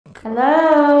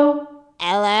Hello?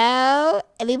 Hello?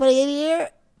 Anybody in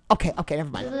here? Okay, never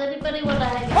mind. Does anybody want to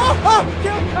hang out? Oh, what?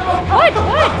 Oh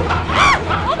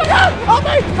my God! Help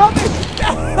me!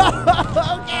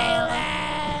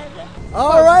 Kaylin!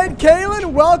 All right,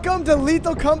 Kaylin, welcome to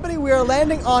Lethal Company. We are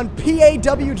landing on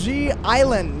PAWG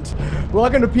Island.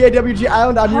 Welcome to PAWG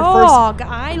Island. I'm your first. Hog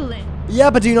Island. Yeah,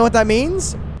 but do you know what that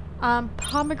means?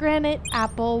 Pomegranate,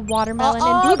 apple, watermelon,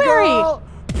 and blueberry. Girl.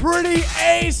 Pretty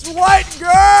ace white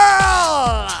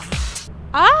girl!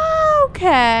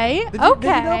 Okay. Did you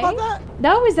know about that?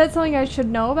 No, is that something I should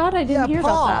know about? I didn't hear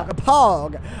about that.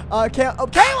 Pog.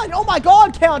 Kaylin, oh my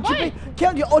God, Kaylin.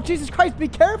 Oh, Jesus Christ, be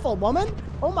careful, woman.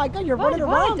 Oh my God, you're running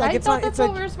around like it's what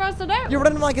we were supposed to do. You're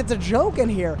running like it's a joke in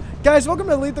here. Guys, welcome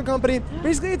to Lethal Company.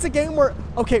 Basically, it's a game where,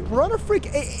 we're on a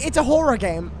it's a horror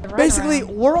game. Basically,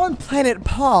 we're on planet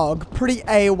Pog, pretty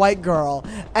A white girl,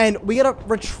 and we gotta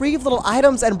retrieve little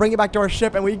items and bring it back to our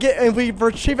ship, and if we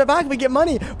retrieve it back, we get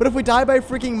money. But if we die by a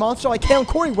freaking monster like Kale and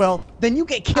Corey will, then you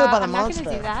get killed by the monster.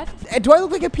 I'm not gonna do that. Do I look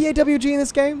like a PAWG in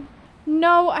this game?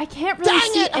 No, I can't really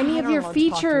see any of your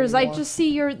features. I just see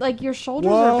your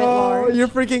shoulders are a bit large.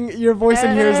 Your voice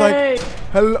in here is like,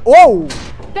 hello. Whoa!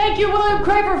 Thank you, William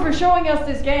Craver, for showing us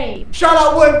this game. Shout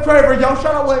out William Craver, yo!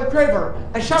 Shout out William Craver,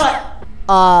 and shout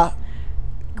out.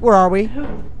 Where are we?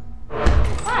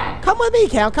 Hi. Come with me,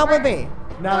 Cal. Come with me.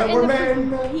 Now that we're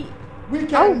men, we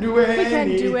can do anything.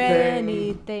 We can do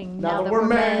anything. Now that we're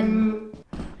men.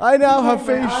 I now have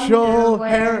facial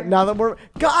hair. Now that we're.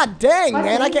 God dang,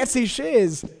 man! I can't see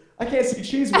shiz. I can't see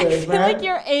cheese whiz, man. I feel like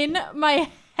you're in my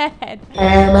head.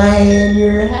 Am I in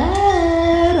your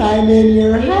head? I'm in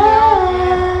your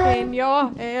head. In your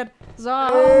head,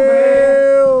 zombie.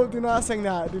 Ew, do not sing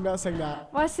that. Do not sing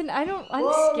that. Weston, I'm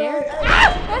scared.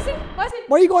 Weston.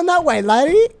 Why are you going that way,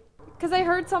 laddie? Because I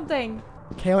heard something.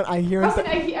 Kaylin, I hear. Weston,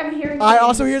 I'm hearing things. I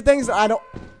also hear things. I don't.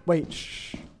 Wait.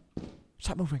 Shh.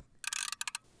 Stop moving.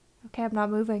 Okay, I'm not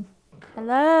moving.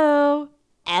 Hello?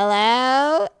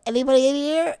 Hello? Anybody in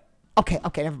here? Okay,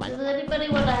 never mind. Does anybody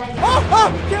want to hang out?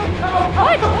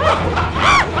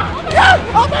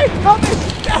 Help me!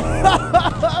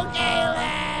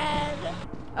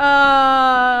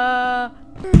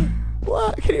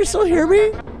 What? Can you still hear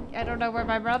me? I don't know where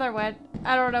my brother went.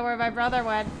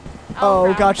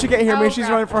 Oh God, she can't hear me. She's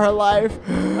running for her life.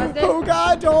 Oh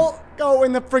God, don't go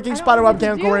in the freaking spider web,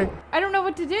 Corey. I don't know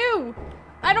what to do.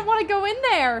 I don't want to go in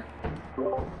there.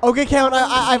 Okay, Kaylin,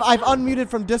 I've unmuted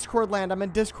from Discord land. I'm in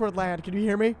Discord land. Can you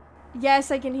hear me? Yes,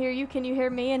 I can hear you. Can you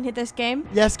hear me and hit this game?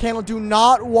 Yes, Kaylin, do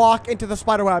not walk into the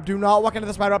spider web. Do not walk into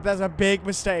the spider web. That's a big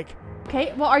mistake.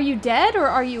 Okay, well, are you dead or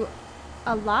are you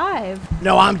alive?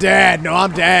 No, I'm dead.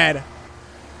 Dang,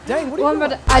 what are you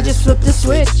doing? I just flipped the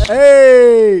switch.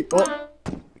 Hey!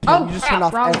 Oh, you just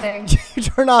wrong thing. You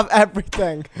turn off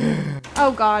everything.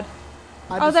 Oh God.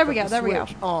 Oh, there we go.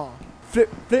 Oh. Flip.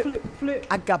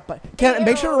 I got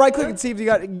make sure to right click and see if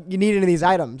you need any of these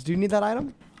items. Do you need that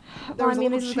item? Well, I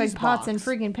mean, these look like pots and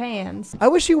freaking pans. I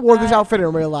wish you wore this outfit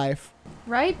in real life.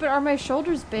 Right? But are my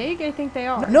shoulders big? I think they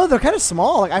are. No, they're kind of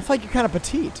small. Like, I feel like you're kind of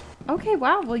petite. Okay,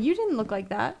 wow. Well, you didn't look like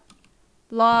that.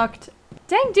 Locked.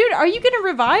 Dang, dude, are you going to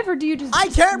revive or do you just I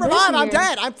can't revive. I'm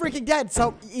dead. I'm freaking dead.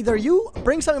 So either you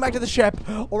bring something back to the ship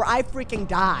or I freaking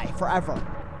die forever.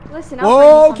 Listen,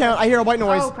 whoa, Count. I hear a white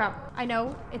noise. Oh, crap. I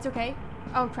know. It's okay.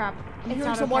 Oh, crap. I'm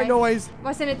hearing some white noise.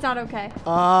 Listen, it's not okay.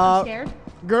 I'm scared.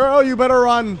 Girl, you better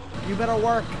run. You better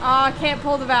work. Oh, I can't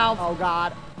pull the valve. Oh,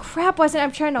 God. Crap, Weston,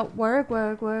 I'm trying to work.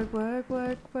 But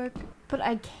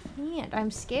I can't.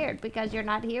 I'm scared because you're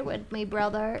not here with me,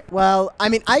 brother. Well, I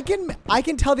mean, I can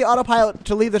tell the autopilot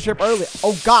to leave the ship early.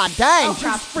 Oh, God, dang. Oh,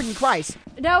 crap. Jesus freaking Christ.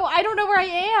 No, I don't know where I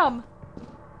am.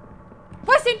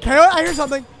 Weston! Kaylin, I hear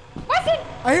something. Weston!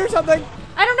 I hear something.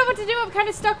 I don't know what to do. I'm kind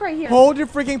of stuck right here. Hold your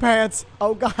freaking pants.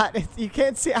 Oh, God. You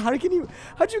can't see. How'd you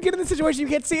get in this situation? You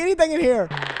can't see anything in here.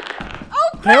 Oh,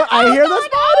 Kaylin, I hear the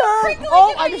spider.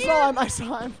 Oh, I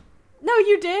saw him. No,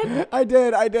 you did? I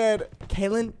did.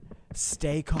 Kaylin,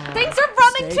 stay calm. Things are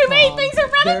running to me.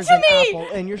 There's an apple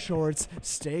in your shorts.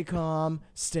 Stay calm.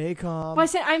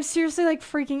 Listen, I'm seriously like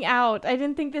freaking out. I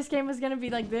didn't think this game was gonna be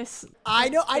like this. I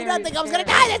know. I didn't think I was gonna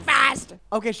die this fast.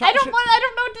 Okay, I don't know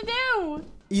what to do.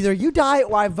 Either you die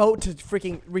or I vote to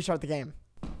freaking restart the game.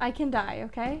 I can die,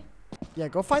 okay? Yeah,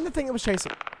 go find the thing that was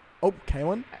chasing. Oh,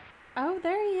 Kaylin. Oh,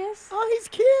 there he is. Oh, he's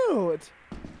cute.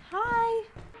 Hi.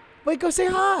 Wait, go say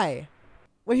hi.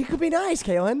 Wait, he could be nice,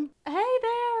 Kaylin. Hey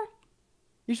there.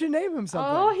 You should name him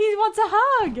something. Oh, he wants a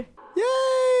hug.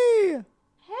 Yay!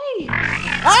 Hey.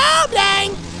 Oh,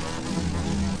 dang!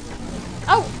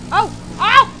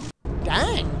 Oh!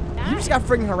 Dang. You just got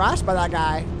freaking harassed by that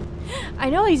guy. I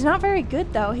know he's not very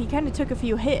good though. He kind of took a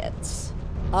few hits.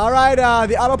 All right,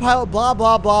 the autopilot, blah,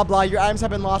 blah, blah, blah. Your items have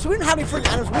been lost. We didn't have any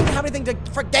freaking items. We didn't have anything to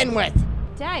begin with.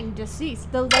 Dang,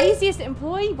 deceased. The laziest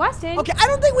employee, Weston. Okay, I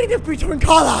don't think we need to be doing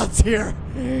call-outs here.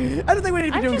 I don't think we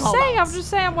need to be doing call-outs. I'm just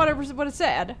saying what it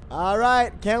said. All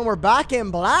right, Ken, we're back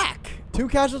in black. 2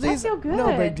 casualties. I feel good.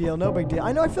 No big deal, no big deal.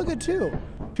 I know, I feel good too.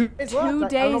 2 days left. 2 I don't know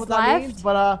days what that means, left?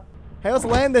 but, hey, let's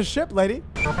land this ship, lady.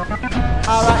 All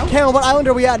right, Ken, what island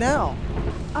are we at now?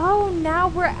 Oh, now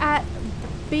we're at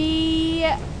B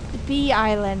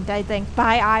Island, I think.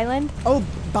 Bi Island. Oh,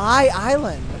 Bi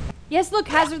Island. Yes, look,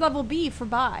 hazard level B for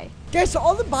bi. Guys, so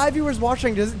all the Bi viewers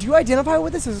watching, do you identify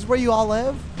with this? Is this where you all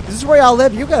live? Is this where y'all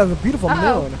live? You got a beautiful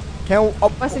moon. Ken,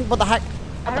 what the heck?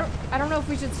 I don't know if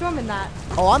we should swim in that.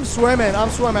 Oh, I'm swimming.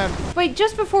 Wait,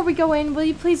 just before we go in, will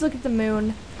you please look at the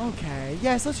moon? Okay,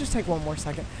 yes, let's just take one more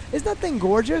second. Is that thing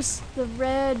gorgeous? The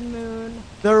red moon.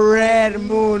 The red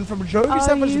moon from Joe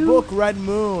Giuseppe's you? book, Red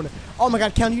Moon. Oh my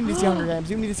god, Ken, you need to see Hunger Games.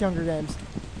 You need to see Hunger Games.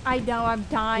 I know, I'm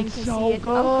dying to So see it. good.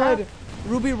 Oh, crap.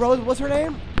 Ruby Rose, what's her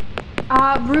name?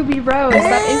 Ruby Rose,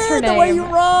 that is her name. The way you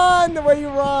run.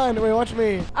 Wait, watch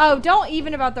me. Oh, don't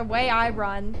even about the way I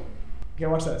run. Okay,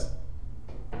 watch this.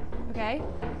 Okay.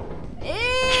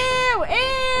 Ew!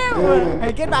 Ew!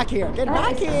 Hey, get back here. Get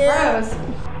back here. Gross.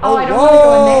 Oh, I don't want to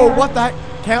go in there. What the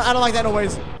heck? Ken, I don't like that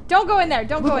noise. Don't go in there.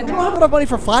 Don't go in We don't there. have enough money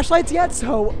for flashlights yet,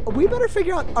 so we better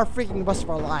figure out our freaking rest of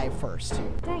our life first.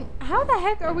 Dang, how the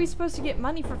heck are we supposed to get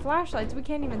money for flashlights? We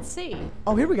can't even see.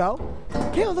 Oh, here we go.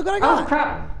 Okay, look what I got. Oh,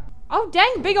 crap. Oh,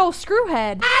 dang, big old screw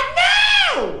head.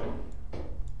 I know!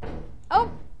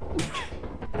 Oh.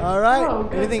 All right. Oh,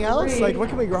 good Anything else? grief. Like, what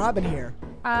can we grab in here?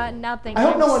 Nothing. I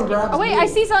hope I'm no one scared. grabs Oh, wait, me. I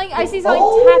see something. I see something.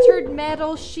 Oh. Tattered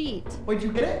metal sheet. Wait, did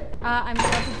you get it? I'm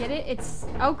about to get it. It's,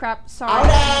 oh, crap. Sorry. Oh,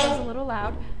 That no. was a little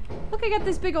loud. Look, I got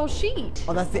this big old sheet.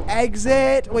 Oh, that's the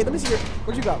exit. Wait, let me see.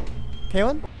 Where'd you go?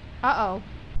 Kaylin? Uh-oh.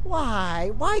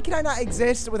 Why? Why can I not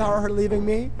exist without her leaving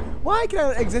me? Why can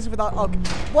I not exist without... Okay.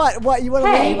 What? You want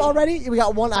to Hey. leave already? We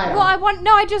got one item. Well,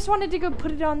 I just wanted to go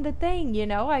put it on the thing, you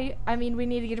know? I mean, we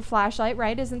need to get a flashlight,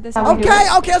 right? Isn't this how we do Okay,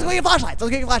 it? let's go get flashlights.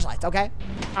 Let's go get flashlights, okay?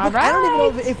 All Look, I don't even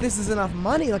know right. if this is enough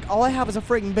money. Like, all I have is a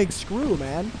freaking big screw,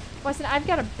 man. Listen, I've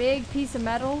got a big piece of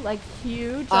metal, like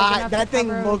huge, like enough That to thing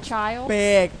cover looks a child.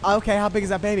 big. Okay, how big is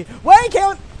that baby? Wait,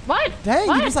 Kaylin! What? Dang,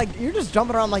 What? you're just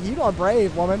jumping around like you are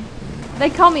brave, woman. They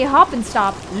call me Hop and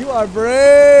Stop. You are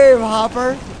brave,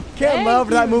 Hopper. Can't Thank love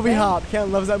that you, movie thank- Hop.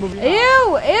 Can't love that movie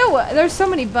Hop. Ew! There's so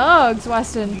many bugs,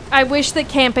 Weston. I wish that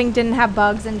camping didn't have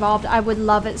bugs involved. I would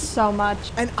love it so much.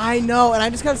 And I know, and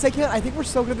I just gotta say, Kaylin, I think we're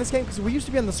so good at this game because we used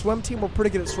to be on the swim team. We're pretty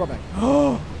good at swimming.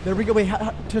 Oh, there we go. Wait,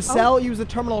 to sell, use the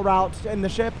terminal route in the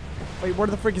ship. Wait, where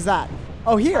the freak is that?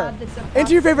 Oh, here. This is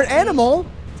Enter your favorite approximately- animal,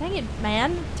 Dang it,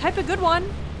 man. Type a good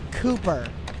one. Cooper.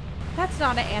 That's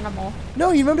not an animal.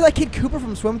 No, you remember that kid Cooper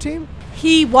from swim team?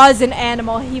 He was an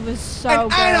animal. He was so An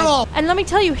good. animal! And let me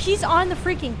tell you, he's on the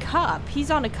freaking cup.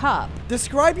 He's on a cup.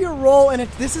 Describe your role in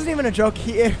it. This isn't even a joke.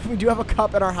 We do have a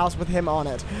cup in our house with him on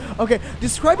it. Okay,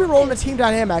 describe your role in a team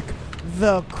dynamic.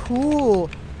 The cool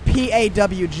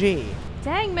PAWG.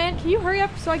 Dang, man. Can you hurry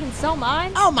up so I can sell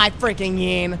mine? Oh my freaking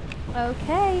yin.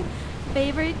 Okay.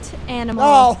 Favorite animal.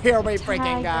 Oh, here we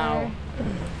freaking Tiger. go.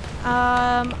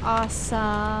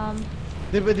 Awesome.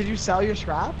 Did you sell your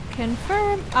scrap?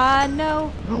 Confirm.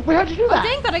 No. Wait, how'd you do Oh,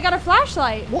 dang, but I got a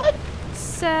flashlight. What?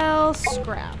 Sell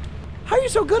scrap. How are you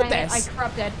so good at Dang it, this? I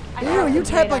corrupted. Ew, you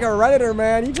type like a Redditor,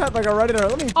 man. You type like a Redditor.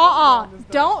 Let me.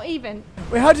 Don't even.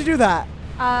 Wait, how'd you do that?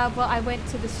 Well, I went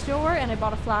to the store and I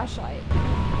bought a flashlight.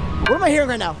 What am I hearing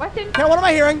right now? Weston. Ken, what am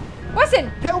I hearing?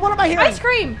 Weston. Ken, what am I hearing? Ice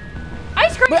cream.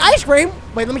 Ice cream. Wait, ice cream?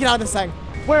 Wait, let me get out of this thing.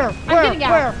 Where? I'm getting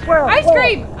out. Where? Ice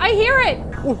cream. I hear it.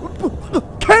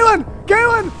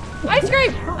 Kaylin! Ice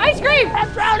cream. Ice cream.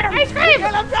 I'm drowning! Ice cream.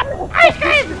 I'm drowning! Ice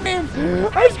cream.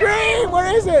 Ice cream!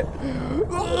 Where is it?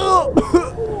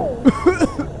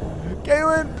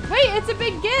 Kaylin! Wait, it's a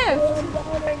big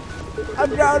gift. I'm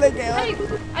drowning, Kaylin.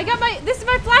 Hey, I got this is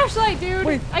my flashlight, dude.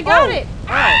 Wait, I got oh, it. oh.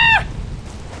 Ah!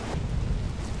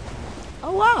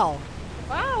 Oh, wow.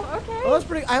 Wow, okay. Well, that's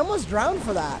pretty. I almost drowned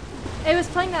for that. It was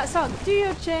playing that song. Do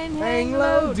your chain Hang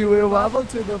low, do it wobble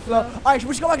to the floor. All right,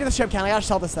 we should go back to the ship, Ken. I gotta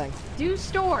sell this thing. Do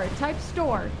store. Type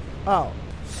store. Oh.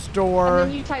 Store. And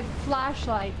then you type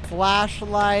flashlight.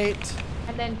 Flashlight.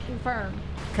 And then confirm.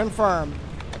 Confirm.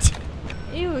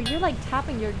 Ew, you're like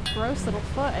tapping your gross little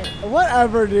foot.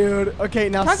 Whatever, dude. Okay,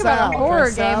 now Talk sell. about a horror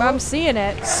Can I game. sell? I'm seeing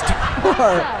it. Store.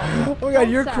 Oh my god, Don't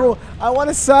you're sell. cruel. I want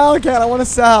to sell, Ken. I want to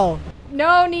sell.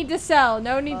 No need to sell.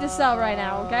 No need to sell right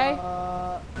now, okay?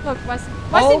 Look, Weston. Oh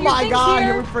Weston, your my thing's God,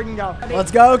 here. here we freaking go.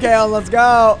 Let's go, Kale, let's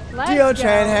go. Let's Geo go.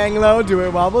 chain, hang low, do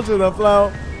it wobble to the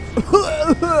flow.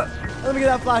 Let me get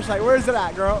that flashlight. Where is it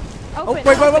at, girl? Open,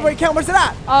 Wait, Kale, where's it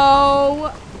at?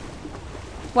 Oh,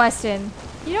 Weston.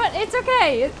 You know what? It's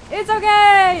okay. It's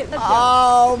okay. Let's go.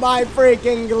 Oh my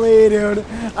freaking glee, dude.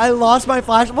 I lost my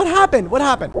flashlight. What happened? What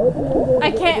happened?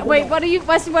 I can't. Wait, what are you,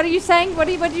 Weston, what are you saying? What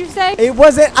did you say? It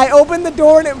wasn't, I opened the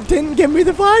door and it didn't give me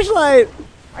the flashlight.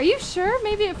 Are you sure?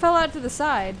 Maybe it fell out to the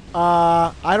side.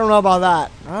 I don't know about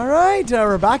that. All right,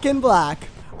 we're back in black.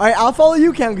 All right, I'll follow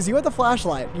you, Cam, because you have the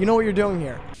flashlight. You know what you're doing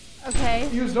here. Okay.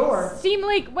 Use door. Steam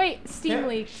leak. Wait, steam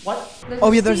leak. What?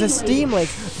 Oh, yeah, there's a steam leak.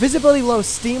 Visibility low,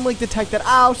 steam leak detected.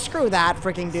 Oh, screw that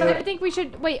freaking dude. So I think we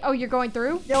should, wait, oh, you're going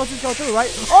through? Yeah, let's just go through, right?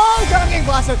 Oh, God, I'm getting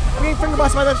blasted. I'm getting finger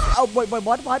blasted by the... Oh, wait,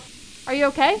 what? Are you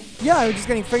okay? Yeah, I was just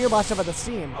getting finger blasted by the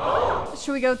steam.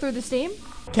 Should we go through the steam?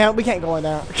 We can't go in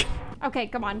there. Okay,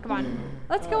 come on.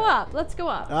 Let's go up.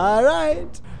 All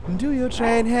right. Do your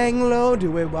chain hang low,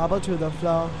 do it wobble to the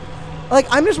floor. Like,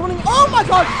 I'm just running. Oh my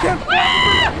God! Cam,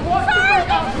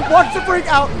 watch the freak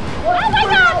out. Oh my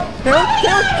God!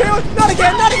 Kale, not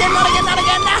again.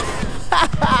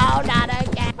 Oh, not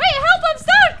again. Wait, help! I'm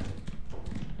stuck!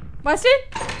 Weston?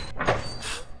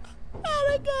 Not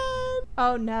again.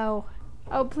 Oh no.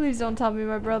 Oh, please don't tell me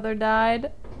my brother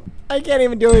died. I can't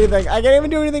even do anything. I can't even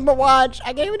do anything but watch.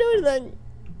 I can't even do anything.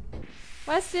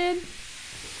 Weston?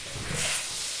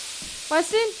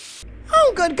 Weston?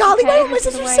 Oh, good golly, why did my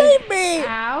sister save me?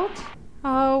 Out.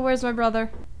 Oh, where's my brother?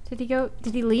 Did he go?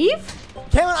 Did he leave?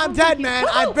 Kaylin, I'm dead, man.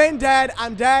 I've been dead.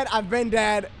 I've been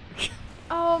dead.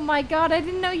 Oh my God, I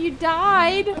didn't know you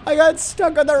died. I got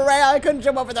stuck on the rail. I couldn't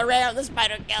jump over the rail. The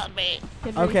spider killed me.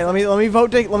 Good Okay,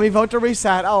 reset. let me vote to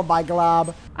reset. Oh my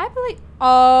glob. I believe.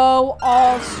 Oh,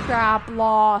 all scrap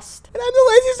lost. And I'm the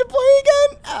laziest to play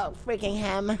again. Oh, freaking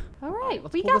hem. All right,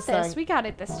 we pull got this thing. this. We got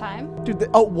it this time. Dude,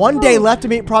 oh, 1 day left to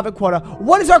meet profit quota.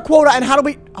 What is our quota and how do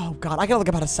we? Oh God, I gotta look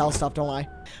up how to sell stuff, don't I?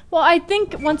 Well, I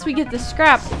think once we get the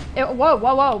scrap,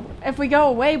 whoa. If we go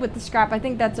away with the scrap, I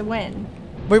think that's a win.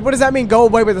 Wait, what does that mean? Go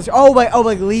away with this? Oh, wait,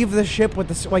 like leave the ship with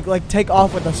the like take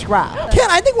off with the scrap. Ken,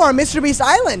 I think we're on Mr. Beast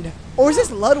Island, or is this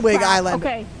Ludwig Island?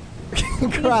 Okay.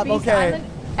 Crap. Beast Okay. Island.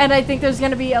 And I think there's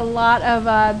gonna be a lot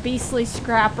of beastly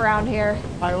scrap around here.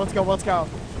 All right, let's go.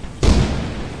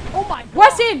 Oh my!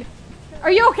 Weston,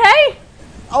 are you okay?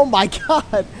 Oh my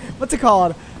God, what's it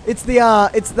called? It's the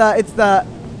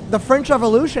French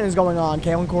Revolution is going on.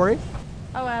 Kaylin, Corey.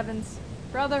 Oh heavens,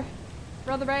 brother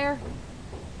Bear.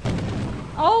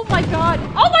 Oh my God!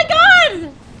 Oh my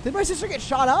God! Did my sister get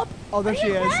shot up? Oh, there Are she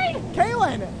you is. okay?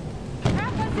 Kaylin!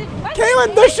 Crap, Weston,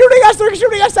 Kaylin, they're shooting us! They're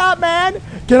shooting us out, man!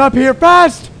 Get up here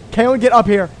fast! Kaylin, get up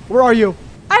here. Where are you?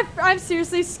 I'm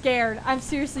seriously scared. Oh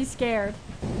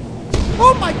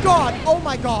my God! Oh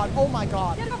my God! Oh my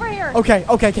God! Get over here. Okay,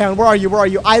 Kaylin, where are you?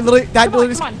 I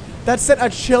literally, Come on. that sent a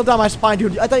chill down my spine,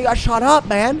 dude. I thought you got shot up,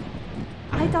 man.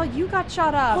 I thought you got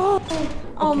shot up.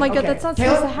 Oh my God, that's not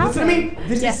Kaylin, supposed to happen. listen to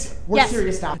me. We're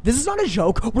serious now. This is not a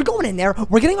joke. We're going in there.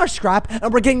 We're getting our scrap,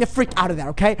 and we're getting the freak out of there.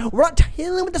 Okay? We're not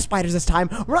dealing with the spiders this time.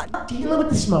 We're not dealing with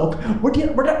the smoke. We're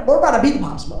about to beat the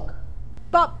pop smoke.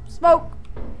 Pop smoke.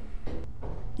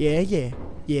 Yeah.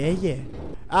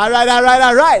 All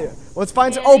right. Let's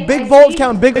find some. Oh, big bolts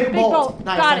count. Big bolt.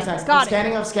 Nice. Got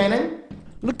it. I'm scanning.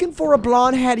 Looking for a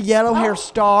blonde head, yellow hair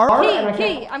star.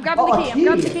 Key. I'm grabbing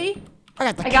the key. I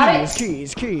got the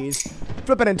keys. Keys.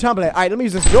 Flip it and tumble it. All right, let me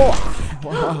use this door.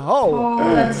 Oh,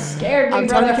 that scared me, I'm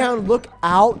telling you, Count, look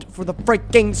out for the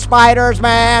freaking spiders,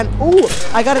 man. Ooh,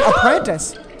 I got an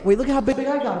apprentice. Wait, look at how big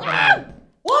I got it.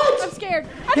 What? I'm scared.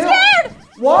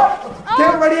 What? Oh,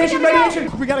 Count, radiation.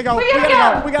 We gotta go. We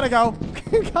gotta go.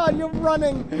 God, you're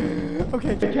running.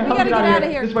 Okay, We gotta get out of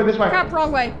here. This way. Crap,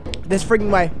 wrong way. This freaking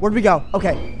way. Where'd we go?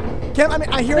 Okay.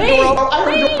 I hear a door open. I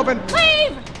heard a door open.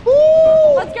 Leave!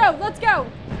 Ooh. Let's go.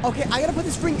 Okay, I gotta put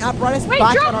this freaking apparatus Wait,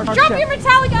 back on our drop ship. your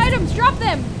metallic items. Drop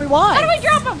them. Wait, why? How do I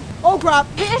drop them? Oh crap!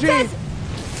 It Gee. says-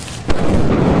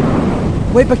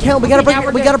 Wait, but Kel, we now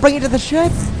we're gotta bring it to the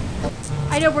ship.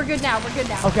 I know, we're good now. Okay.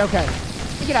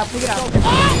 Pick it up.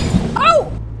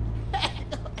 Oh!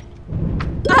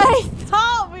 I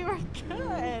thought we were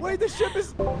good. Wait, the ship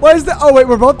is. Why is the? Oh wait,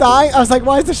 we're both dying. I was like,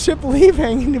 why is the ship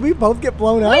leaving? Did we both get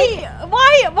blown up? Wait,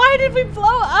 why did we blow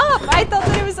up? I thought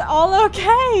that it was all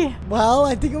okay. Well,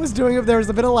 I think it was doing. There was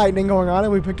a bit of lightning going on,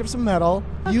 and we picked up some metal.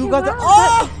 You Okay, got the.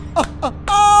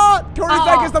 wow, Tori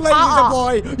Beck is the laziest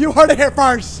employee. You heard it here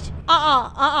first.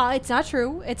 It's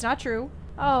not true.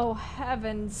 Oh,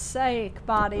 heaven's sake,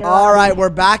 body. All right, we're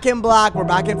back in black. We're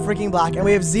back in freaking black, and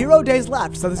we have 0 days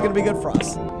left, so this is gonna be good for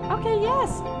us. Okay,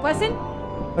 yes. Weston,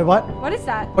 Wait, what? What is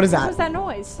that? What is that? What was that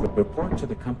noise? Report to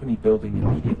the company building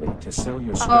immediately to sell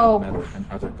your scrap Oh. metal and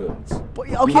other goods.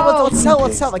 Okay, let's sell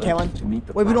it,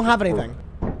 Kaylin. Wait, we don't have anything.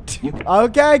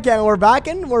 Okay, Kaylin, we're back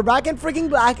in freaking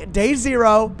black. Day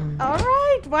 0. All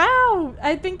right. Wow.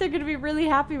 I think they're gonna be really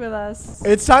happy with us.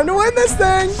 It's time to win this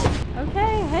thing.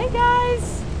 Okay. Hey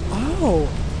guys. Oh,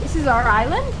 This is our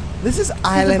island. this is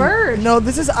Island. bird. No,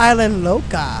 this is Island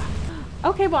Loca.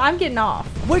 Okay. Well, I'm getting off.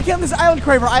 Wait, Kaylin, this is Island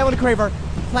Craver.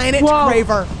 Planet Whoa.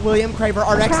 Craver. William Craver,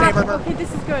 our next Crap. neighbor. Okay.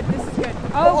 This is good.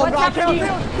 Oh, what's God, happening?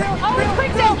 Kaylin, Oh,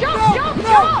 quick, no, jump.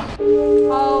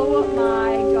 Oh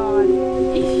my God.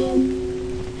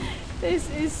 This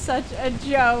is such a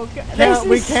joke.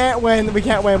 We can't win.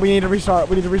 We need to restart.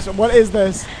 What is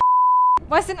this?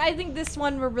 Weston, I think this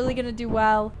one we're really gonna do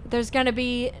well. There's gonna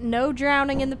be no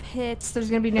drowning in the pits. There's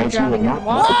gonna be no drowning in the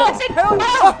water.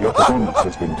 Your performance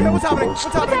has been deemed What's happening? the most.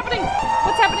 What's happening?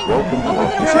 Welcome to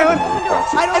Open the door. the Open the door.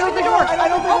 I don't think we're Open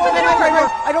the door. on Planet Craver.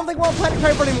 I don't think we're on Planet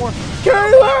Craver anymore.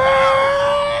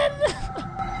 Kaylin!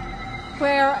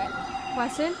 Where,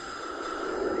 Weston?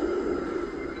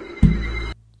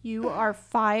 You are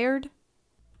fired.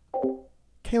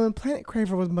 Kaylin, Planet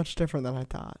Craver was much different than I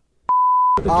thought.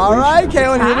 All right,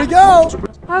 Kaylin, here we go.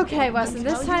 Okay, Weston,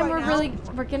 this time we're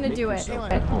gonna do it.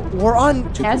 We're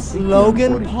on Yes?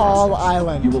 Logan Paul You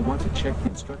Island. will want to check the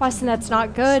instructions. Weston, that's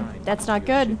not good. That's not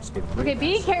good. Okay,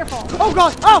 be careful. Oh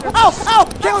God! Ow!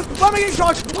 Kaylin, I'm getting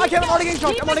shocked. I can't. I'm already getting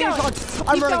shocked. Keep I'm already it getting going. shocked.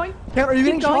 I'm Keep running. going. Kaylin, are you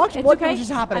getting Keep going. shocked? It's What okay. was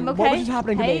just happening? I'm okay. What was just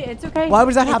happening to Hey, me? it's okay. Why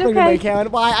was that It's happening okay. to me, Kaylin?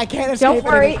 Why? I can't escape Don't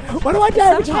worry. anything. Why do I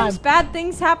die every time? Sometimes bad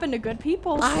things happen to good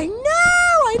people. I know.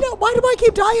 Why do I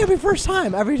keep dying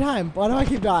every time? Why do I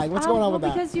keep dying? What's going on with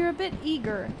that? Because you're a bit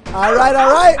eager. All right.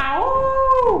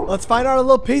 Ow! Let's find our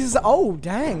little pieces. Oh,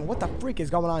 dang. What the freak is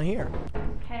going on here?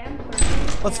 Okay, I'm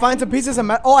Let's find some pieces of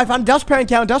metal. Oh, I found a dustpan,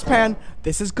 Count. Dustpan.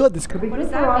 This is good. This could be What good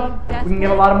does for that us. mean? That's We can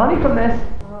get a lot of money from this.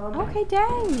 Okay,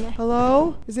 dang.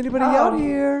 Hello? Is anybody out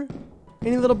here?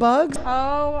 Any little bugs?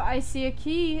 Oh, I see a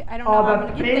key. I don't know Oh, how I'm the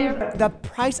gonna get there. basement. The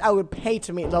price I would pay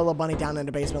to meet Lola Bunny down in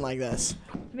a basement like this.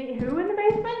 Meet who in the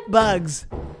basement? Bugs.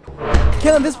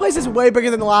 Killing, this place is way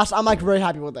bigger than the last. I'm like very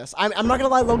happy with this. I'm not gonna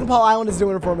lie, Logan Paul Island is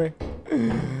doing it for me.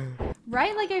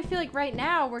 Right? Like, I feel like right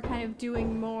now we're kind of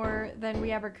doing more than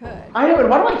we ever could. I know, but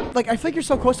what am I? Like, I feel like you're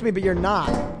so close to me, but you're not.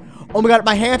 Oh my god,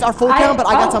 my hands are full count, but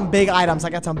I got some big items. I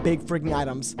got some big freaking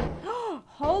items.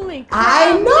 Holy crap.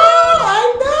 I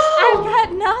I've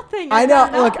got nothing. I I've know.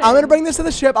 got Look, nothing. I'm gonna bring this to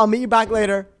the ship. I'll meet you back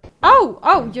later.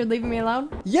 Oh, you're leaving me alone?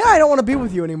 Yeah, I don't want to be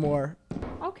with you anymore.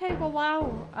 Okay, well,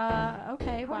 wow.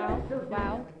 Okay, wow.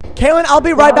 Wow. Kaylin, I'll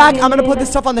be right back. I'm gonna put this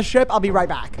stuff on the ship. I'll be right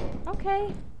back.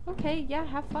 Okay, yeah,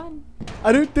 have fun.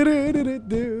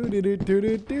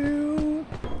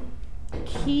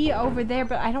 Key over there,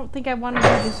 but I don't think I want to do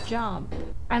this jump.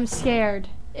 I'm scared.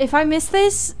 If I miss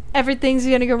this, everything's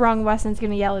gonna go wrong. Weston's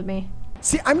gonna yell at me.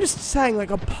 See, I'm just saying,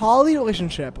 like a poly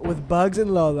relationship with Bugs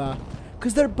and Lola,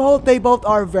 because they both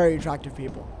are very attractive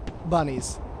people.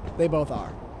 Bunnies, they both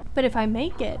are. But if I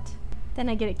make it, then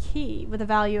I get a key with a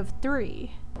value of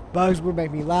 3. Bugs would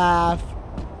make me laugh.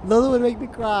 Lola would make me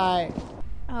cry.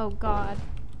 Oh, God.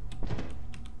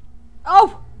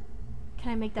 Oh!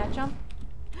 Can I make that jump?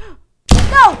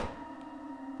 No!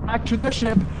 Back to the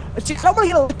ship. See, somebody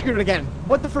get electrocuted again.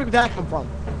 What the freak did that come from?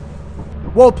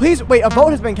 Whoa, please, wait, a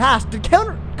vote has been cast. Did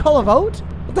Kaylin call a vote?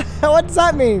 What the hell, what does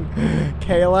that mean?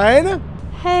 Kaylin?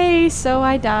 Hey, so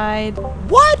I died.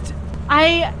 What?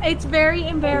 It's very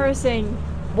embarrassing.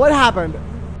 What happened?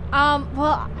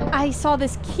 Well, I saw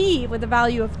this key with a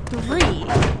value of 3.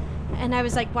 And I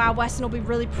was like, wow, Weston will be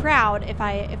really proud if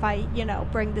I, you know,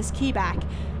 bring this key back.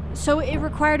 So it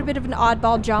required a bit of an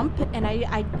oddball jump, and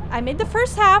I made the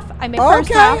first half.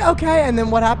 Okay, and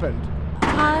then what happened?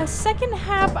 Second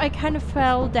half, I kind of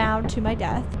fell down to my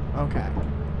death. Okay.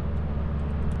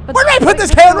 But Where did I put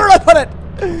this can? Where did I put it?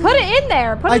 Put it in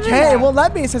there. Put it I in can't. there. It won't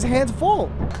let me. It says hands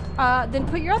full. Then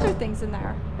put your other things in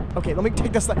there. Okay, let me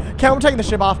take this. Okay, we're taking the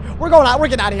ship off. We're going out. We're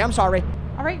getting out of here. I'm sorry.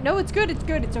 All right. No, it's good. It's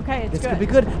good. It's okay. It's It's good. gonna be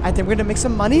good. I think we're gonna make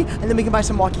some money, and then we can buy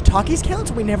some walkie-talkies, count,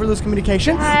 so we never lose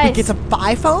communication. We Yes. get some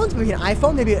iPhones, maybe an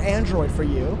iPhone, maybe an Android for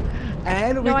you.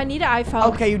 And No, I need an iPhone.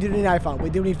 Okay, you do need an iPhone. We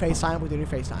do need FaceTime. We do need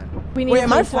FaceTime. We need Wait,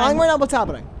 am I FaceTime. flying right now? What's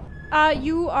happening?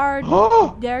 You are.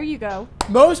 There you go.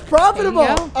 Most profitable.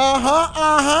 There you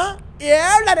go.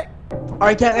 Yeah, let it. All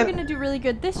right, We're Cat. gonna do really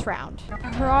good this round.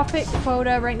 Profit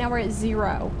quota right now we're at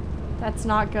 0. That's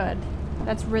not good.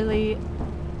 That's really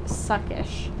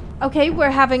suckish. Okay,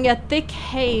 we're having a thick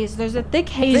haze. There's a thick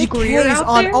haze Big Greer haze out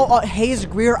on there. Hayes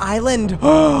Greer Island.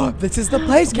 This is the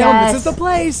place, Cal. Yes. This is the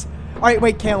place. All right,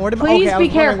 wait, Kalen, where did Please okay, I be was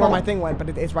wondering careful. where my thing went, but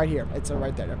it's right here. It's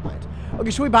right there. Never mind.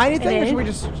 Okay, should we buy anything, or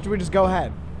It should we just go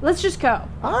ahead? Let's just go.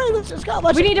 All right, let's just go.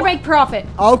 We need to make profit.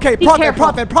 Okay, Be profit, careful.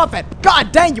 profit, profit.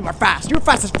 God dang, you are fast. You're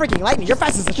fast as freaking lightning. You're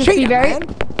fast as a Just cheetah, be very.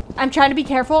 man. I'm trying to be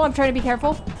careful. I'm trying to be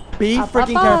careful. Be Up,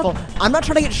 freaking up, careful. I'm not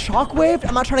trying to get shockwaved.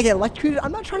 I'm not trying to get electrocuted.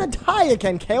 I'm not trying to die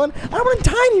again, Kalen. I don't want to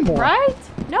die anymore. Right?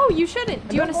 No, you shouldn't.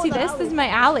 Do you I'm want not to see going to this? alley. This is my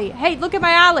alley. Hey, look at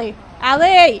my alley.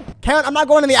 Alley. Kalen, I'm not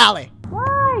going in the alley.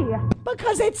 Why?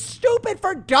 Because it's stupid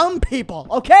for dumb people,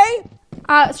 okay?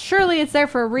 Surely it's there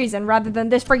for a reason rather than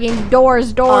this freaking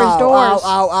doors.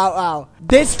 Ow.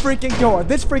 This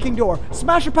freaking door.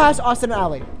 Smash or pass Austin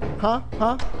Alley. Huh?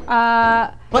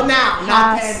 But now,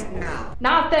 Pass. not them now.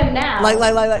 Not them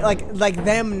now. Like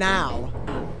them now.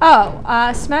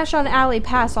 Oh, smash on alley,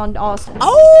 pass on Austin.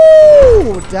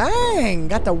 Oh, dang.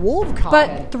 Got the wolf card.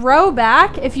 But throw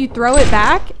back, if you throw it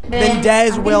back, then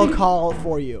Dez will call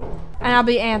for you. and I'll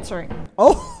be answering.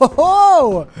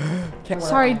 Oh,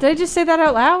 Sorry, did I just say that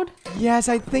out loud? Yes,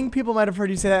 I think people might have heard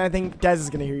you say that. I think Dez is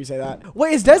gonna hear you say that.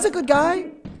 Wait, is Dez a good guy?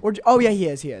 Or oh yeah, he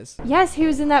is. Yes, he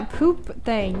was in that poop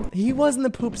thing. He was in the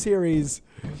poop series.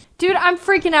 Dude, I'm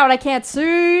freaking out. I can't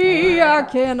see. I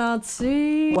cannot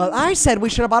see. Well, I said we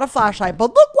should have bought a flashlight,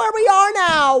 but look where we are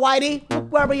now, Whitey.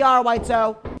 Look where we are,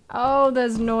 Whiteso. Oh,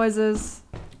 there's noises.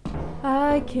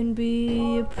 I can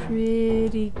be a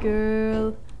pretty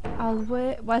girl. I'll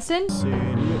wait. Weston?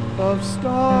 City of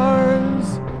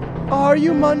stars, are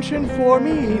you munching for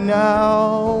me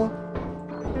now?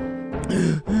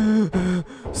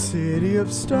 City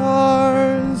of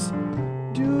stars,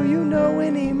 do you know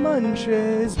any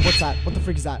munches? What's that? What the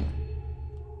freak is that?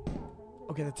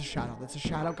 Okay, that's a shadow. That's a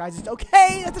shadow, guys. It's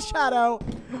okay. That's a shadow.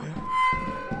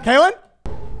 Kaylin?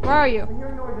 Where are you?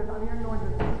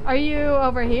 Are you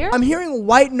over here? I'm hearing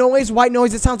white noise. White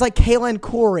noise. It sounds like Kaylin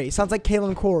Corey. Sounds like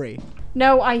Kaylin Corey.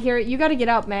 No, I hear it. You gotta get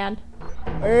up, man.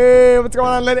 Hey, what's going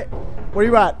on, lady? Where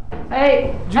you at?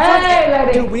 Hey, Did you find- hey,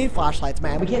 lady. Dude, we need flashlights,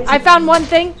 man. We can't. I found one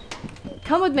thing.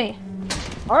 Come with me.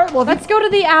 All right, well, Let's go to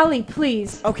the alley,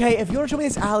 please. okay, if you want to show me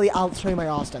this alley, I'll show you my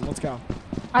Austin. Let's go.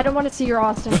 I don't want to see your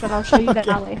Austin, but I'll show you the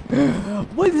alley.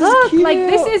 Wait, this Look, is cute. like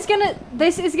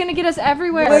this is gonna get us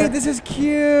everywhere. Wait, this is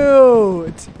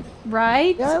cute.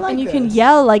 Right? Yeah, I like and you can this.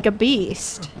 yell like a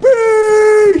beast.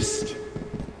 Beast!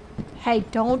 Hey,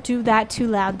 don't do that too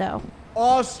loud though.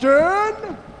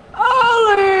 Austin!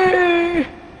 Ollie!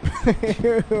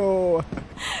 Ew.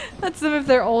 That's them if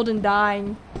they're old and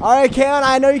dying. All right, Ken,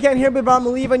 I know you can't hear me, but I'm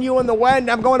leaving you in the wind.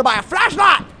 I'm going to buy a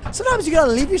flashlight. Sometimes you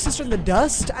gotta leave your sister in the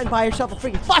dust and buy yourself a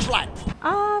freaking flashlight.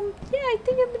 Yeah, I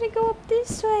think I'm gonna go up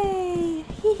this way.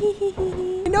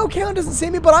 I know Kalen doesn't see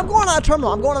me, but I'm going on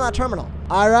that terminal.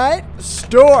 All right,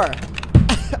 store.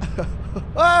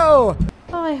 Whoa.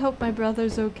 Oh, I hope my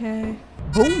brother's okay.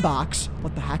 Boombox?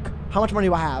 What the heck? How much money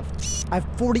do I have? I have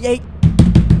 48.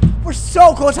 We're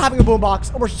so close to having a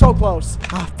boombox. Oh, we're so close.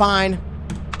 Ah, fine.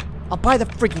 I'll buy the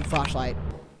freaking flashlight.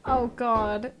 Oh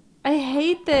God, I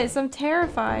hate this. I'm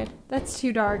terrified. That's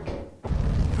too dark.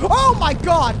 Oh my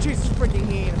God, Jesus freaking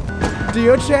mean. Do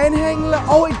your chain hang low?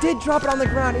 Oh, it did drop it on the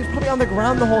ground. It was probably on the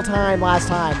ground the whole time last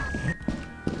time.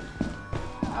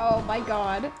 Oh my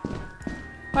God.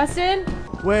 Weston?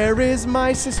 Where is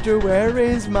my sister? Where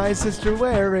is my sister?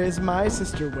 Where is my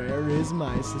sister? Where is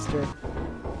my sister?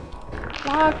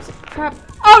 Locked. Crap.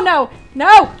 Oh no!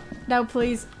 No! No,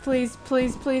 please. Please,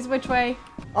 please, please. Which way?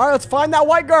 All right, let's find that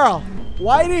white girl.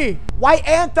 Whitey, White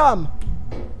Anthem.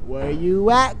 Where you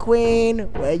at,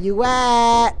 Queen? Where you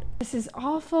at? This is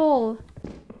awful.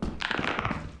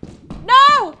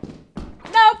 No!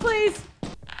 No, please!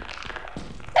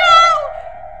 No!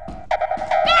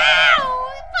 No!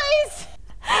 Please!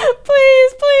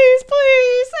 Please, please,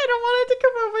 please! I don't want it to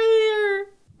come over here.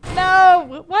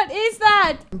 No! What is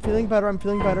that? I'm feeling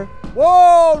better.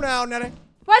 Whoa, now, Nettie.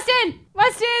 Weston!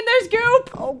 Weston, there's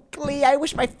goop! Oh, Glee, I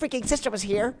wish my freaking sister was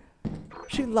here.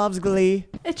 She loves Glee.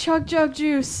 It's chug jug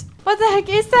juice. What the heck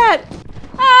is that?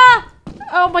 Ah!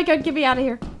 Oh my God, get me out of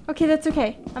here. Okay, that's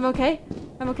okay. I'm okay.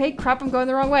 Crap, I'm going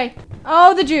the wrong way.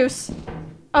 Oh, the juice.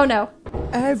 Oh no.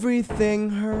 Everything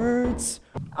hurts.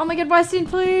 Oh my God, Weston,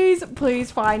 please.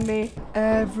 Please find me.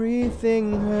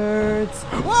 Everything hurts.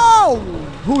 Whoa!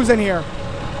 Who's in here?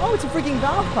 Oh, it's a freaking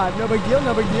valve pipe. No big deal,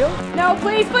 no big deal. No,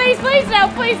 please, please, please, no,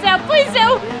 please, no, please,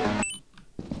 no.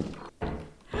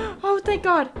 Oh, thank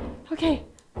God. Okay.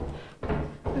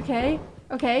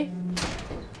 Okay.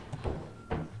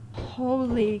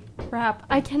 Holy crap.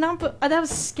 I cannot, that was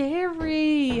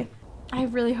scary. I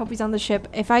really hope he's on the ship.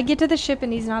 If I get to the ship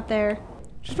and he's not there.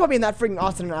 She's probably in that freaking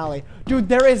Austin alley. Dude,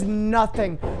 there is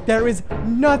nothing. There is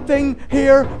nothing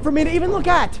here for me to even look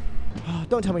at. Oh,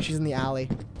 don't tell me she's in the alley.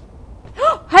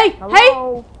 Hey,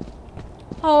 Hello?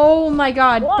 hey! Oh my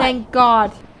God! What? Thank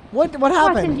God. What Weston,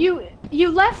 happened? you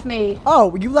left me.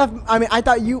 Oh, you left. I mean, I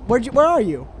thought you. Where are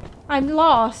you? I'm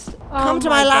lost. Come Oh to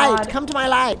my light. God. Come to my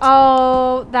light.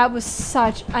 Oh, that was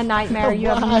such a nightmare. You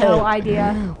have no Why?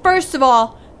 idea. First of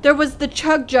all, there was the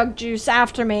chug jug juice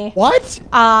after me. What?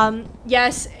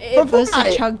 Yes, it From was the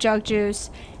why? chug jug juice.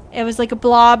 It was like a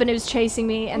blob and it was chasing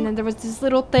me, and then there was this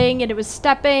little thing and it was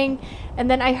stepping, and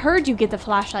then I heard you get the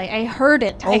flashlight. I heard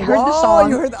it. I heard the Oh, song.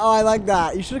 you heard. Oh, I like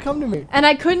that. You should have come to me. And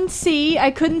I couldn't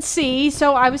see,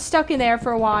 so I was stuck in there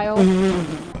for a while.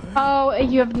 Oh,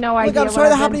 you have no Look, idea. I'm sorry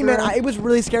what that I've been happened, man. through. It was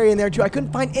really scary in there too. I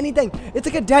couldn't find anything. It's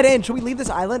like a dead end. Should we leave this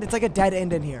island? It's like a dead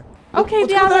end in here. Okay,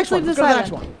 Let's yeah, go to the let's next one. leave this Let's go to the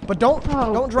next island. one. But don't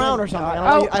Oh, drown good or something.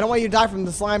 God. I don't want you to die from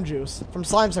the slime juice, from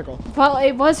slime sickle. Well,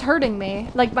 it was hurting me.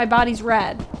 Like my body's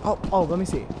red. Oh, let me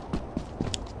see.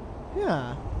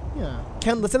 Yeah.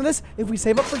 Ken, listen to this. If we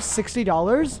save up for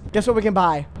 $60, guess what we can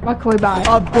buy? What can we buy?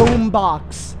 A boom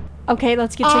box. Okay,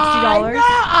 let's get $60.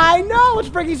 I know. Let's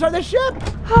freaking start the ship.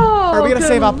 Oh, Are we gonna good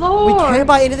save up? We Lord. can't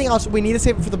buy anything else. We need to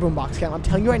save it for the boombox, Ken. I'm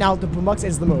telling you right now, the boombox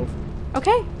is the move.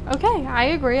 Okay, I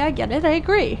agree. I get it. I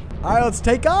agree. All right, let's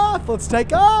take off.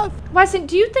 Weston,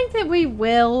 do you think that we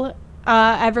will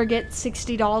ever get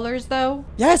 $60 though?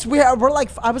 Yes, we're like,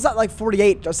 I was at like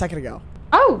 48 a second ago.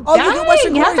 Oh, Oh, look at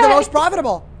Western dang, Quarry, the that's most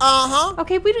profitable. Uh-huh.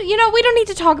 Okay, we don't need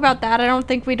to talk about that. I don't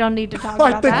think we don't need to talk I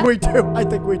about think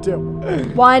that. we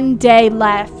do. One day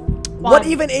left. What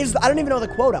even is, I don't even know the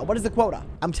quota. What is the quota?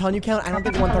 I'm telling you, Count, I don't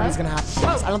think 130 is going to happen for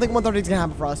us. I don't think 130 is going to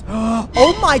happen for us.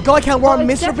 Oh my God, Count, we're on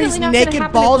it's Mr. definitely Beast's not gonna naked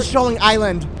happen balls if we're- showing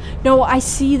island. No, I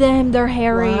see them. They're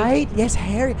hairy. Right? Yes,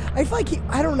 Harry. I feel like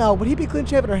I don't know. Would he be clean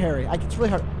shaven or hairy? It's really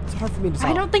hard. It's hard for me to tell.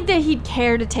 I don't think that he'd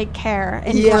care to take care.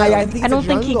 And Yeah, groom. I think it's I don't a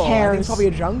think he jungle. I think cares. it's probably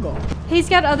a jungle. He's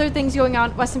got other things going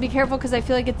on. Weston, be careful because I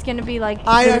feel like it's gonna be like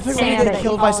I good think we're sand gonna that get you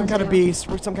killed by fall some kind of into. beast.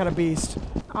 We're some kind of beast.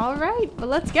 All right, well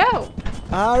let's go.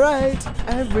 All right,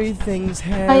 everything's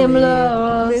hairy. I am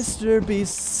lost. Mr.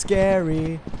 Beast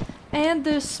scary. And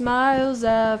the smiles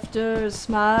after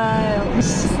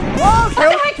smiles. Whoa,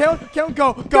 Kellen,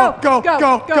 go.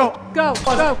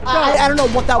 I don't know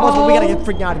what that was, but we gotta get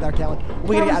freaking out of there, Kellen.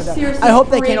 We gotta get out of there. Seriously I hope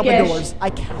they can't open freakish. doors. I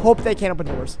hope they can't open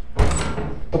doors.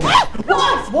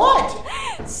 What?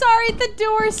 Sorry, the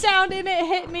door sounded. It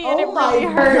hit me and it Oh my really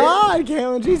hurt. God,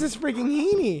 Kellen, Jesus freaking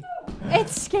heenie. It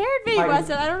scared me,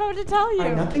 Weston. I don't know what to tell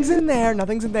you. Nothing's in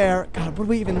there. God, what do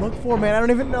we even look for, man? I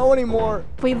don't even know anymore.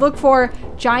 We look for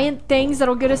giant things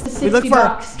that'll get us to We look 60 for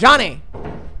bucks. Johnny.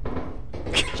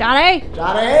 Johnny?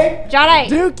 Johnny.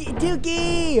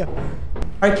 Dookie.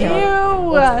 All right,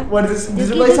 Ew. What is this?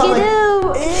 Does it Dookie really sound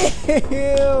dookie like?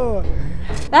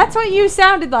 Ew. That's what you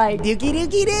sounded like. Dookie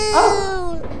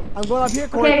doo. I'm going up here,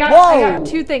 Corey. Okay, I Whoa. got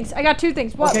two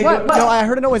things. What? Okay, What? no, I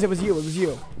heard a noise. It was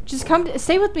you. Just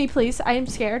stay with me, please. I am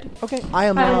scared. Okay, I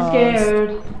am I'm lost.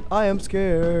 scared. I am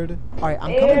scared. All right,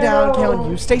 I'm coming down, Ew.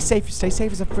 Kellen. You stay safe. Stay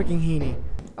safe as a freaking heenie.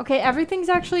 Okay, everything's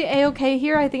actually a-okay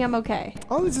here. I think I'm okay.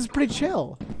 Oh, this is pretty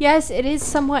chill. Yes, it is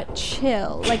somewhat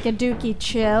chill, like a Dookie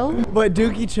chill. But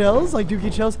Dookie chills? Like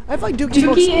Dookie chills? I feel like Dookie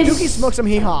Dookie smokes some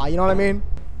hee-haw, you know what I mean?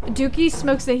 Dookie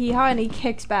smokes a hee-haw and he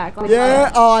kicks back. Like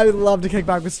Yeah, oh, I would love to kick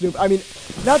back with Snoop. I mean,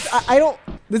 I don't,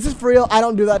 this is for real, I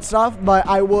don't do that stuff, but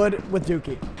I would with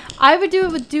Dookie. I would do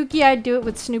it with Dookie. I'd do it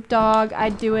with Snoop Dogg.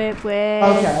 I'd do it with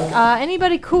Okay.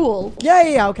 Anybody cool.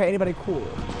 Yeah, okay, anybody cool.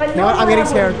 But You know what, I'm getting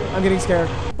no. scared.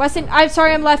 Weston, I'm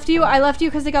sorry I left you. I left you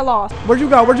because I got lost. Where'd you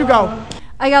go?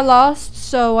 I got lost,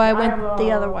 so I went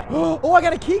the other way. Oh, I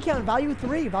got a key count, value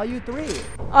 3.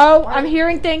 Oh, I'm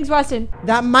hearing things, Weston.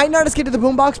 That might not escape to the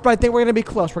boombox, but I think we're gonna be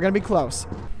close.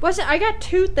 Weston, I got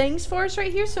 2 things for us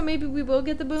right here, so maybe we will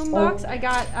get the boombox. I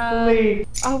got, Wait.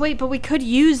 Oh, wait, but we could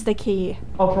use the key.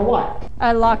 Oh, for what?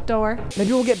 A locked door.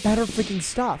 Maybe we'll get better freaking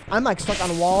stuff. I'm like stuck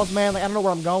on walls, man. Like I don't know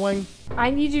where I'm going. I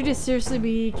need you to seriously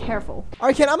be careful. All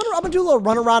right, Ken, I'm gonna do a little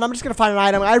run around. I'm just gonna find an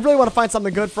item. I really want to find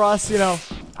something good for us, you know.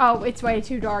 Oh, it's way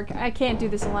too dark. I can't do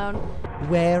this alone.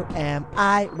 Where am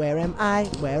I? Where is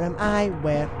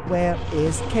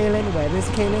Kaylin?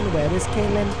 Where is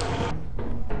Kaylin?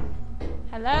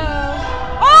 Hello?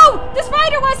 Oh! The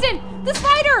spider, Weston! The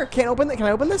spider! Can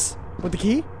I open this? With the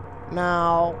key?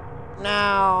 No.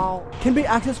 Can be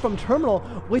accessed from terminal.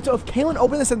 Wait, so if Kaylin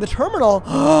opened this in the terminal,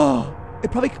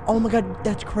 it probably, oh my God,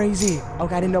 that's crazy.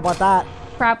 Okay, I didn't know about that.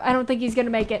 Crap, I don't think he's gonna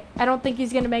make it.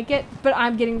 But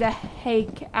I'm getting the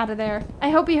heck out of there. I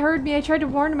hope he heard me. I tried to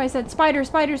warn him. I said, spider.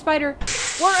 Where am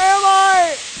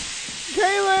I?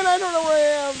 Kaylin, I don't know where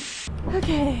I am.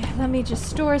 Okay, let me just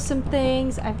store some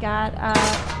things. I've got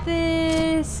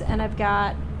this, and I've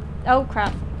got, oh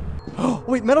crap.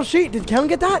 Wait, metal sheet. Did Kaylin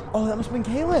get that? Oh, that must have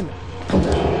been Kaylin.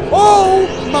 Oh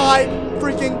my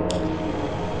freaking.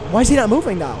 Why is he not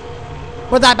moving now?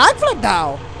 But that backflip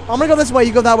now. I'm gonna go this way.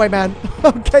 You go that way, man.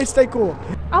 Okay, stay cool.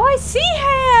 Oh, I see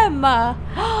him.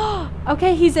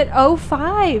 Okay, he's at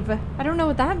 05. I don't know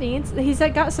what that means. He's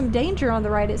got some danger on the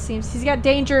right, it seems. He's got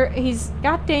danger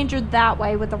that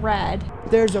way with the red.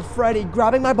 There's a Freddy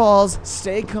grabbing my balls.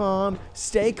 Stay calm.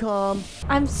 Stay calm.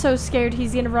 I'm so scared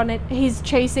he's gonna run it. He's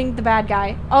chasing the bad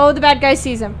guy. Oh, the bad guy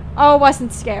sees him. Oh,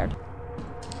 wasn't scared.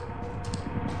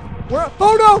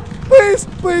 Oh no! Please,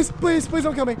 please, please, please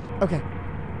don't kill me. Okay.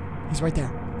 He's right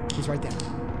there. He's right there.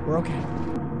 We're okay.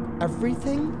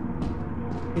 Everything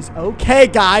is okay,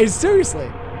 guys.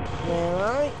 Seriously.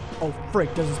 Alright. Oh,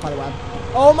 frick. There's a spider web.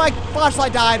 Oh, my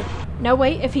flashlight died. No,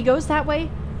 wait. If he goes that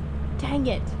way, dang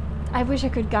it. I wish I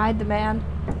could guide the man.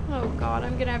 Oh, God.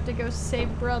 I'm gonna have to go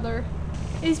save brother.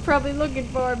 He's probably looking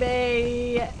for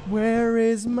me. Where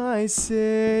is my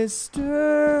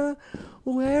sister?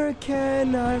 Where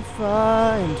can I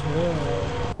find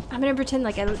her? I'm gonna pretend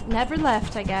like I never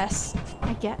left, I guess.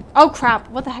 Oh, crap.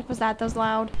 What the heck was that? That was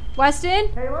loud.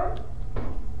 Weston? Taylor?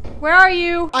 Where are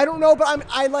you? I don't know, but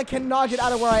I like cannot get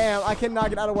out of where I am. I cannot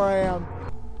get out of where I am.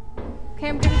 Okay,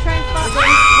 I'm gonna try and find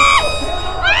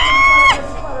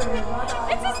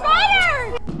It's a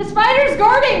spider! The spider's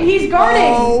guarding. He's guarding.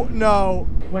 Oh no.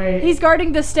 Wait. He's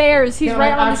guarding the stairs. He's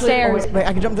right on the stairs. Wait,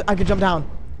 I can jump down.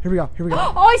 Here we go. Here we go.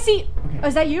 Oh, I see. Oh,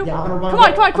 is that you? Yeah, I'm gonna run come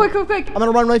on, quick. I'm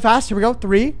gonna run really fast. Here we go.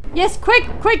 3. Yes,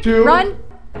 quick, 2. run.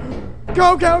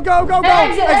 Go.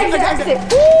 Exit.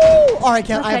 Woo! All right,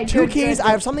 Ken. I Okay, have 2 good, keys. good. I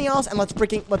have something else, and let's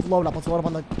load up. Let's load up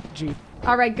on the Jeep.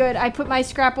 All right, good. I put my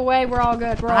scrap away. We're all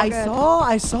good. We're all good.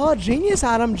 I saw. Genius,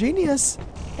 Adam. Genius.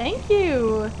 Thank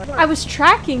you. I was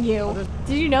tracking you.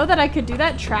 Did you know that I could do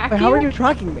that? Track Wait, you? how are you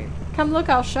tracking me? Come look,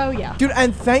 I'll show you. Dude,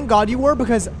 and thank God you were,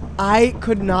 because I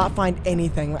could not find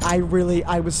anything. I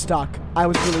was stuck. I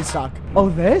was really stuck. Oh,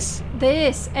 this?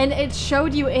 This, and it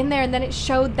showed you in there, and then it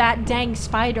showed that dang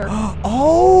spider.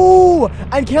 Oh!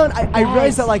 And Karen, I realized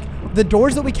Yes. that, like, the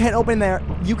doors that we can't open there,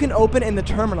 you can open in the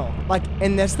terminal. Like,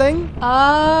 in this thing.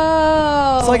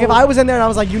 Oh. So, like, if I was in there and I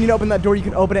was like, you need to open that door, you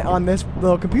can open it on this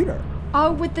little computer.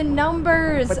 Oh, with the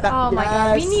numbers. With that- Oh my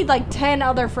God. We yes. need like 10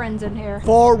 other friends in here.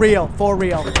 For real. All All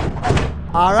right.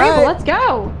 right, well, let's go.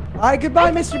 All right, goodbye,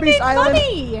 I think Mr. we Beast made Island.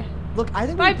 money. Look, I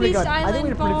think we Bye, did pretty Beast good. I think we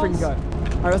did pretty Island freaking good.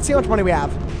 All right, let's see how much money we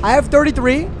have. I have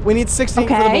 33. We need 16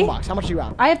 for the Okay. boombox. How much do you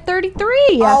have? I have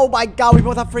 33. Oh my God, we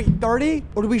both have freaking 30?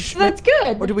 Or do we share? That's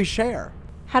good. Or do we share?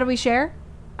 How do we share?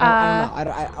 I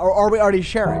don't know. Or are we already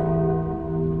sharing?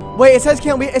 Wait, it says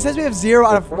it says we have 0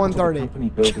 out of 130.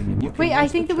 Wait, I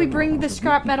think that we bring the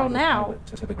scrap metal now.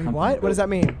 What? What does that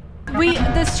mean?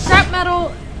 The scrap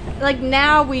metal, like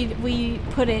now we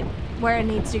put it where it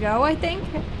needs to go, I think.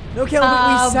 No,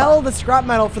 Kayla, we sell the scrap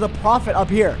metal for the profit up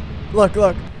here. Look.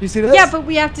 You see this? Yeah, but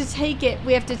we have to take it.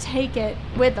 We have to take it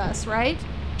with us, right?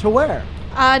 To where?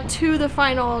 To the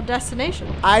final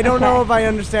destination. I don't know if I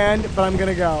understand, but I'm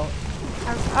gonna go.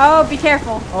 Oh, be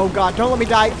careful. Oh God, don't let me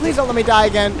die. Please don't let me die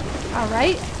again. All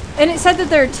right. And it said that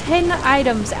there are 10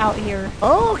 items out here.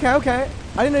 Oh, okay.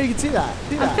 I didn't know you could see that.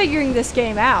 I'm figuring this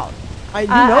game out. You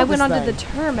know I this went onto thing. the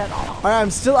terminal. All right,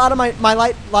 I'm still out of my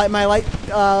light.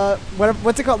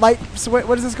 What's it called?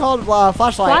 What is this called?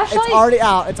 Flashlight. It's Flashlight? already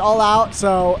out. It's all out.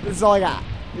 So this is all I got.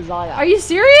 Are you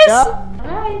serious? Yep. All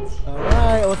right. All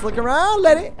right, let's look around,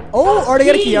 lady. Oh, already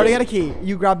got a key.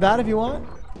 You grab that if you want.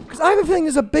 Because I have a feeling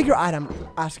there's a bigger item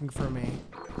asking for me.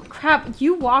 Crap,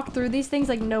 you walk through these things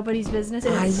like nobody's business.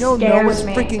 I know no scares one's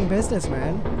me. freaking business,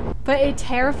 man. But it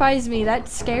terrifies me. That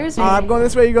scares me. I'm going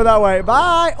this way. You go that way.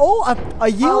 Bye. Oh, a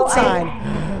yield Oh, sign.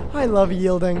 I love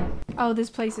yielding. Oh, this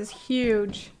place is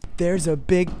huge. There's a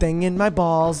big thing in my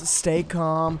balls. Stay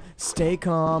calm. Stay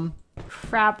calm.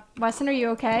 Crap. Weston, are you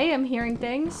okay? I'm hearing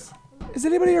things. Is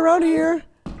anybody around here?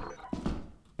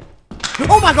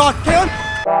 Oh my God, Kaylin!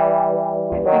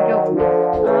 I go.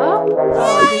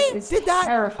 Oh, this is Did that?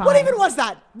 terrifying. What even was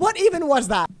that? What even was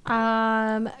that?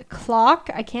 Clock.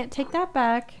 I can't take that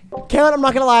back. Kaylin, I'm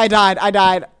not gonna lie, I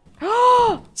died.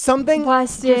 Something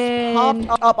just Weston.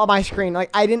 popped up on my screen. Like,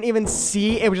 I didn't even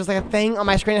see. It was just like a thing on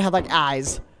my screen that had like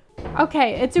eyes.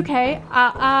 Okay, it's okay.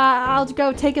 I'll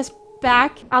go take us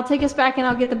back. I'll take us back and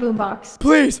I'll get the boombox.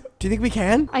 Please. Do you think we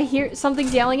can? I hear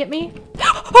something's yelling at me.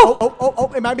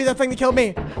 Oh, it might be the thing that killed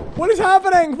me. What is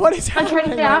happening? What is I'm happening trying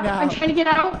to get out. right now? I'm trying to get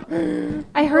out.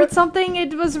 I heard something.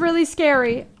 It was really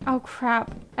scary. Oh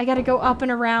crap. I gotta go up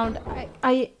and around.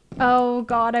 Oh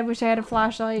God, I wish I had a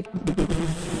flashlight.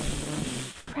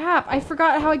 Crap, I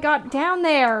forgot how I got down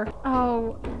there.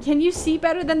 Oh, can you see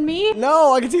better than me?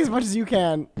 No, I can see as much as you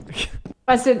can.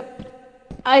 Weston,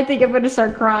 I think I'm gonna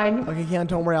start crying. Okay, Keon,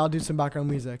 don't worry. I'll do some background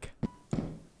music.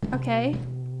 Okay.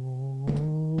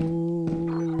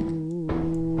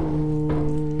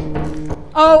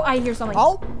 Oh, I hear something.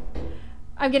 Oh,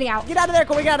 I'm getting out. get out of there,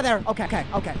 Corey. Get out of there. Okay, okay,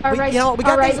 okay. All right, You know, we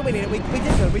got all things right. that we needed. We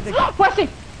did good. We did good. Westy!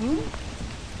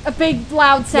 A big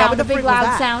loud sound. what the A big freak was loud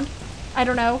that? sound. I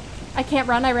don't know. I can't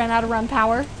run. I ran out of run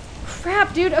power.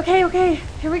 Crap, dude. Okay, okay.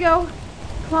 Here we go.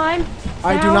 Climb.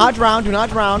 All right, do down. not drown. Do not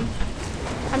drown.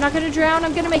 I'm not gonna drown.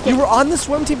 I'm gonna make it. You were on the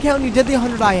swim team, Keon. You did the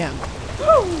 100 IM.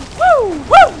 Woo! Woo!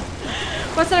 Woo!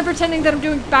 What's I'm pretending that I'm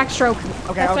doing backstroke.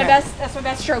 Okay, That's okay. my best. That's my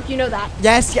best stroke. You know that.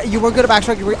 Yes, yeah, you were good at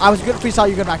backstroke. I was good at freestyle.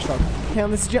 You were good at backstroke. Okay,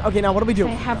 this is okay. Now what do we do?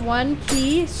 I have one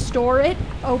key. Store it.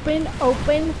 Open.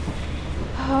 Open.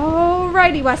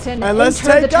 Alrighty, Weston. And let's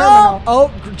Enter the take terminal. off.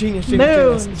 Oh, genius,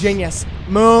 genius, Moons. genius.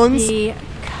 Moons. The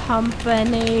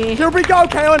company. Here we go,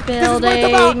 Kaylin. This is what it's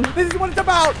Building. about. This is what it's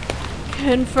about.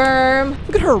 Confirm.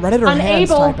 Look at her Reddit hands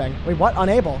Unable. typing. Wait, what?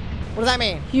 Unable. What does that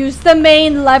mean? Use the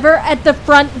main lever at the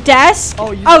front desk.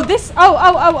 Oh, you- this.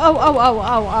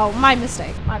 Oh. My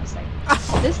mistake. My mistake.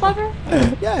 This lever?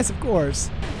 Yes, of course.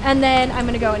 And then I'm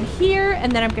gonna go in here,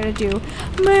 and then I'm gonna do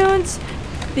moons,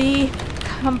 the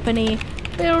company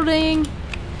building,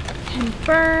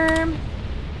 confirm.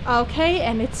 Okay,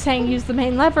 and it's saying use the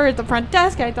main lever at the front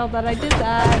desk. I thought that I did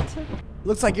that.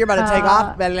 Looks like you're about to take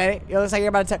off, baby lady. It looks like you're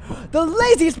about to take the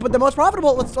laziest, but the most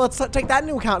profitable. Let's take that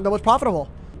into account. The most profitable.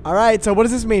 All right. So what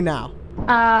does this mean now?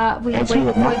 Wait. As you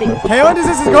have not met the Kaylin, is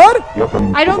this good? your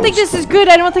permission I don't think this is good.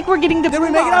 I don't think we're getting the. Did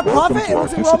we make enough profit? It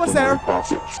looks like we're almost there.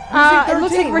 It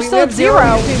looks like we're We still have at zero.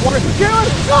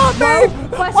 Kaylin, stop me!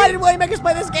 Bless Why you. did William make us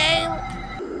play this game?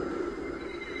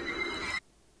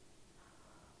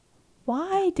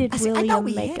 Why did I thought William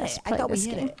we make hit us it. I play thought we this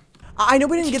hit game? it. I know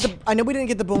we didn't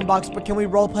get the boombox, but can we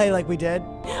role play like we did?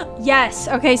 Yes.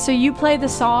 Okay, so you play the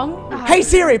song. Hey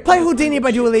Siri, play Houdini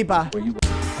by Dua Lipa. where you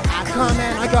I come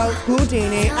and I go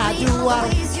Houdini, I do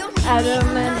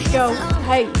Adam and go.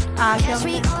 Hey, I come.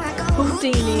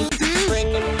 Houdini.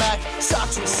 Bringing back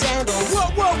socks with sandals.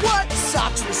 What?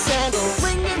 Socks with sandals.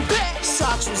 Bringing back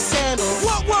socks with sandals.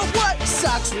 What?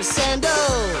 Socks with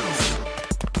sandals.